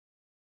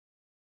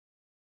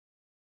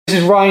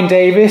This is Ryan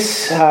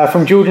Davis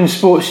from Georgian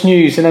Sports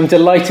News, and I'm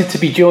delighted to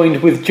be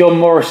joined with John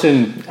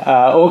Morrison,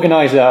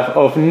 organiser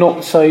of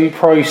Not So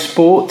Pro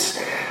Sports.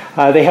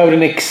 They held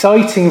an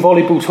exciting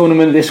volleyball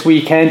tournament this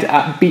weekend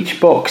at Beach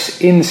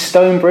Box in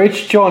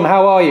Stonebridge. John,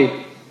 how are you?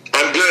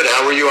 I'm good.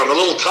 How are you? I'm a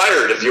little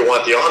tired, if you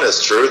want the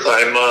honest truth.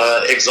 I'm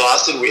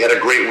exhausted. We had a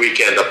great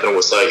weekend up in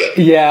Wasaga.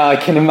 Yeah, I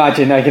can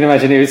imagine.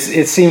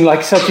 It seemed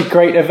like such a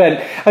great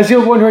event. As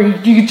you're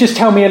wondering, you could just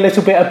tell me a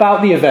little bit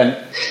about the event.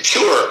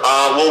 Sure.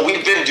 Well,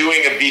 we've been doing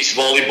a beach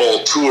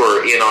volleyball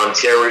tour in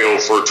Ontario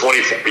for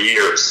 24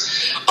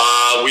 years.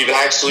 We've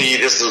actually,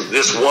 this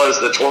was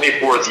the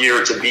 24th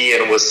year to be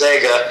in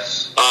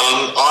Wasaga.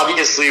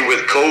 Obviously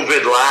with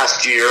COVID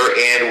last year,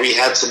 and we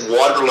had some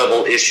water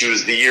level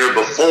issues the year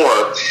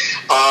before,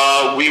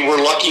 we were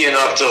lucky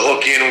enough to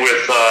hook in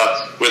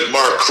with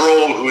Mark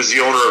Crow, who's the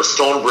owner of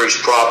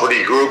Stonebridge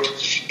Property Group,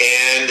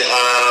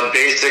 and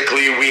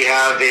basically we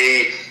have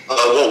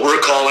what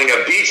we're calling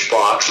a beach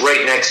box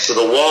right next to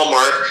the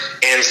Walmart,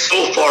 and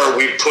so far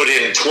we've put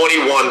in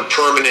 21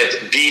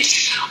 permanent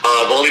beach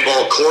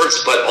volleyball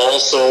courts, but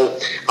also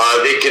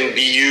they can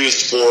be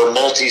used for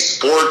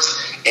multi-sports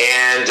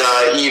and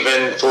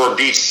even for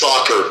beach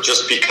soccer,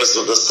 just because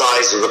of the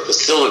size of the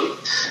facility.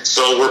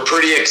 So we're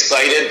pretty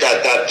excited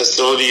that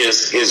facility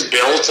is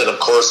built, and of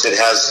course it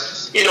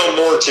has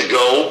more to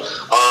go,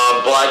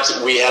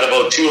 but we had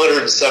about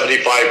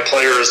 275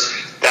 players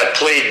that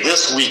played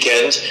this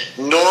weekend.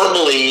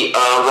 Normally,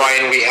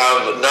 Ryan, we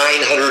have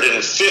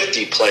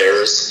 950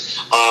 players,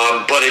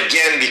 but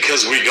again,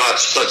 because we got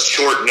such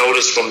short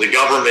notice from the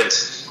government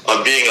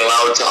of being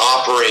allowed to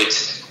operate,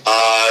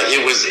 it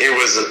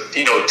was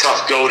a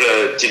tough go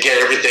to get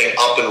everything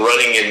up and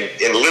running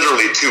in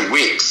literally 2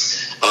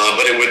 weeks.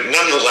 But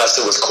nonetheless,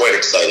 it was quite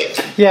exciting.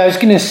 Yeah, I was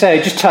going to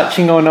say, just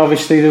touching on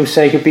obviously the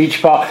Wasaga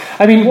Beach part.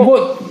 I mean,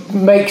 what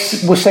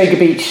makes Wasaga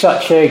Beach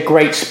such a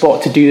great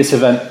spot to do this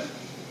event?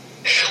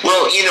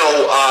 Well,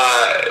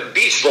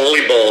 beach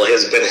volleyball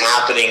has been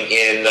happening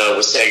in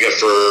Wasaga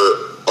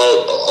for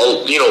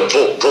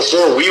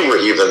before we were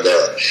even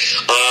there.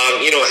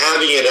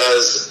 Having it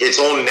as its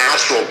own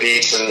natural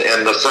beach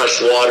and the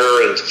fresh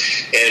water and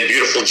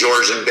beautiful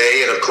Georgian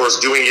Bay, and of course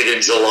doing it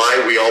in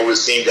July, we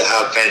always seem to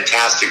have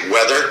fantastic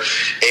weather.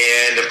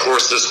 And of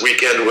course, this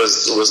weekend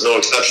was no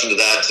exception to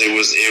that. It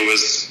was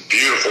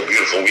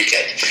beautiful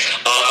weekend.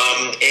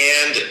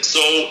 And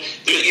so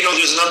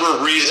there's a number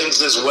of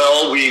reasons as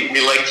well. We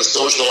like the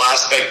social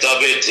aspect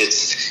of it.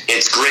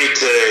 It's great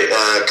to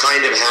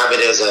kind of have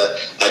it as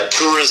a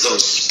tourism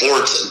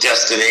sports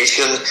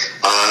destination.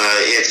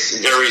 It's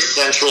very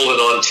central in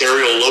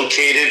Ontario,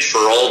 located for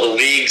all the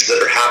leagues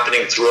that are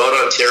happening throughout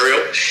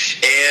Ontario,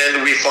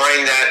 and we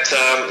find that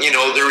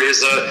there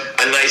is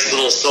a nice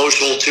little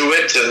social to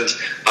it, and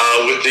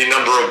with the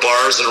number of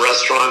bars and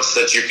restaurants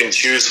that you can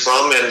choose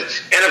from, and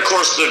of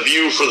course the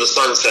view for the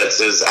sunsets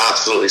is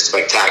absolutely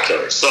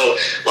spectacular. So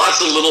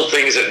lots of little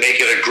things that make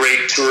it a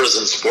great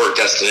tourism sport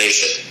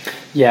destination.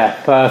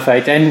 Yeah,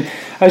 perfect. And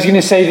I was going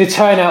to say, the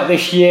turnout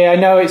this year, I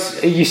know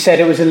you said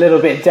it was a little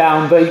bit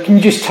down, but can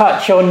you just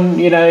touch on,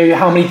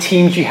 how many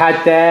teams you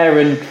had there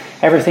and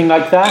everything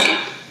like that?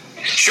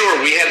 Sure.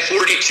 We had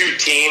 42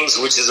 teams,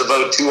 which is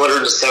about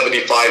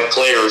 275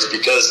 players,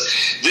 because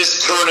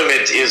this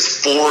tournament is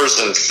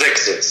 4s and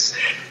 6s.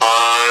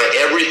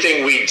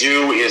 Everything we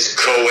do is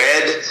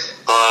co-ed.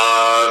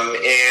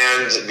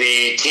 And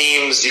the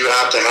teams, you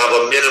have to have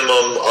a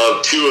minimum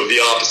of 2 of the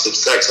opposite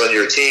sex on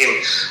your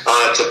team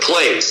to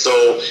play.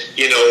 So,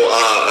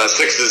 a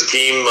 6's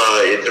team,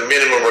 the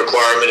minimum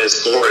requirement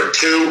is 4 and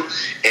 2,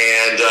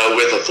 and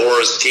with a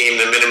 4's team,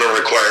 the minimum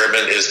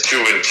requirement is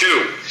 2 and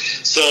 2.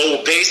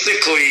 So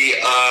basically,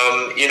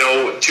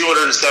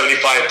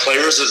 275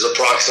 players is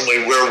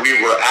approximately where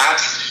we were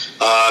at.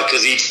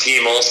 Because each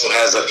team also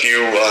has a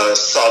few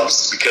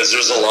subs, because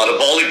there's a lot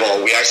of volleyball.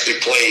 We actually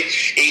play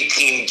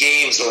 18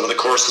 games over the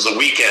course of the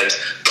weekend,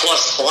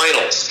 plus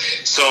finals.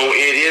 So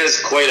it is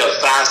quite a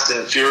fast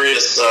and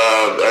furious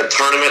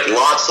tournament,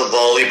 lots of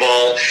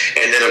volleyball.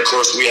 And then, of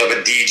course, we have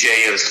a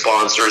DJ and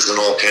sponsors and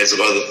all kinds of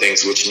other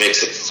things, which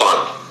makes it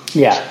fun.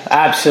 Yeah,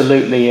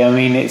 absolutely. I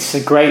mean, it's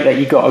great that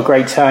you got a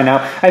great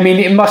turnout. I mean,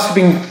 it must have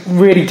been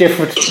really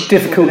difficult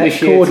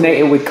this year,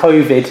 coordinated with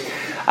COVID.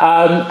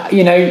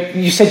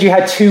 You said you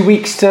had 2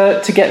 weeks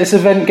to get this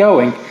event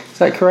going. Is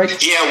that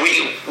correct? Yeah,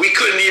 we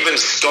couldn't even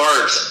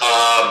start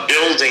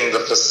building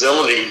the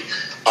facility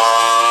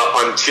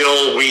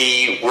until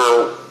we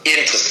were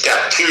into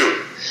step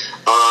 2.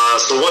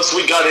 So once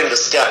we got into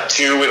step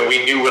 2 and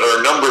we knew what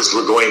our numbers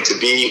were going to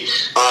be,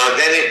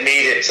 then it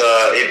made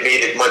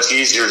it much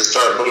easier to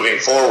start moving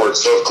forward.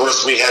 So of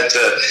course we had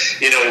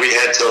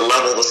to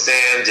level the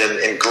sand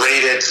and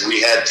grade it.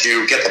 We had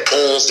to get the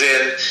poles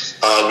in.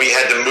 We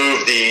had to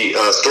move the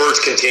storage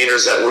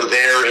containers that were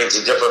there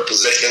into different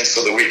positions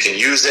so that we can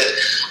use it.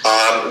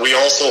 We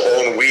also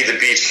own We The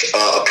Beach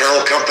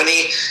apparel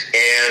company,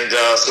 and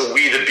so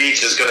We The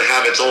Beach is going to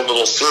have its own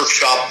little surf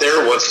shop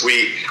there once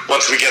we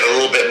get a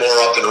little bit more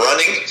up and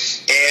running.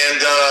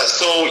 And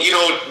so,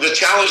 the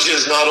challenge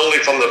is not only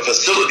from the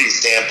facility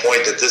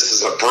standpoint that this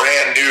is a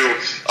brand new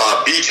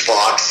beach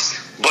box,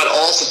 but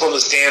also from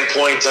the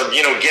standpoint of,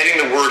 getting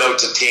the word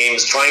out to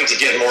teams, trying to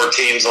get more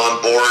teams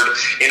on board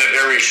in a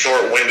very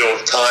short window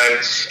of time,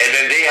 and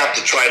then they have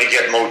to try to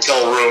get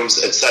motel rooms,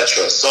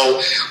 etc.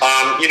 So,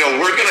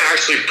 we're going to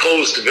actually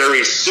post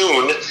very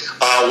soon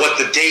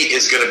what the date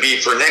is going to be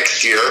for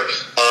next year,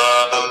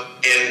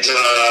 and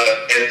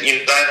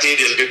that date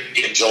is going to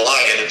be in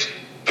July, and if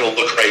I don't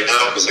look right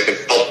now because I can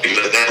help you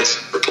announce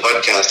for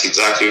podcast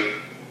exactly.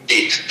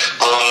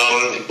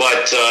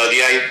 But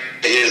the idea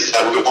is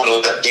that we want to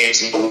let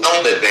games know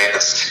well in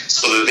advance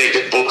so that they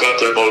can book up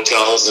their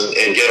motels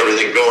and get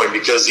everything going.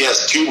 Because,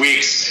 yes, 2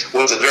 weeks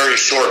was a very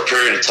short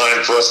period of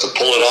time for us to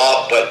pull it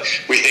off, but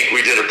we think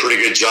we did a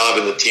pretty good job,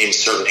 and the team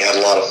certainly had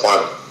a lot of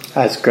fun.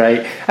 That's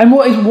great. And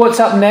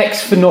what's up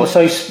next for Not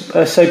So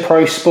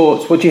Pro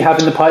Sports? What do you have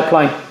in the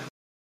pipeline?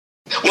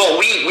 Well,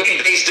 we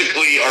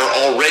basically are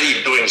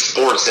already doing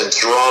sports in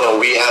Toronto.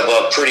 We have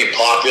a pretty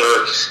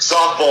popular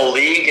softball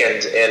league,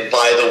 and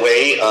by the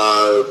way,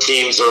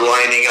 teams are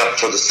lining up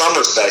for the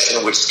summer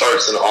session, which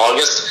starts in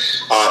August.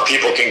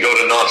 People can go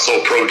to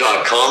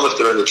notsopro.com if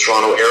they're in the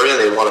Toronto area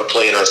and they want to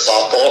play in our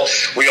softball.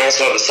 We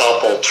also have a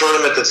softball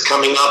tournament that's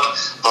coming up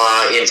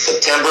in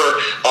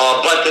September.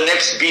 But the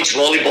next beach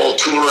volleyball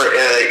tour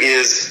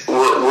is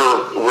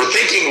we're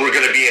thinking we're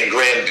going to be in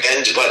Grand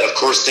Bend, but of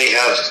course they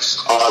have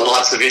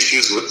lots of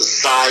issues with the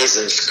size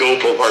and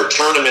scope of our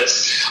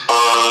tournaments,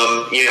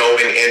 and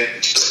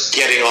just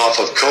getting off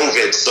of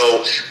COVID.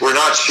 So we're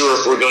not sure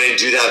if we're going to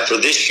do that for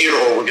this year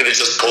or we're going to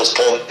just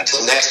postpone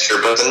until next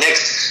year. But the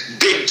next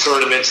big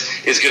tournament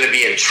is going to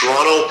be in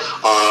Toronto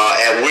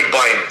at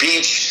Woodbine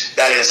Beach.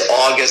 That is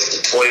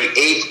August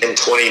 28th and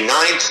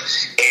 29th.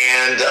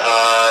 And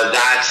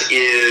that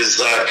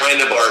is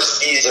kind of our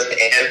season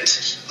end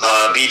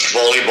beach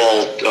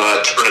volleyball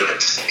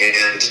tournament.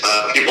 And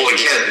people,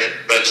 again,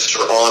 register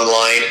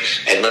online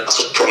at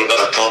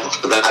notsopro.com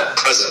for that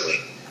presently.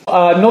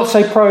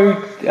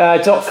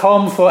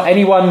 Notsopro.com for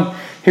anyone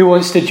who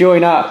wants to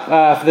join up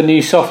for the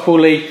new softball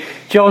league.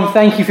 John,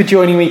 thank you for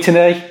joining me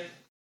today.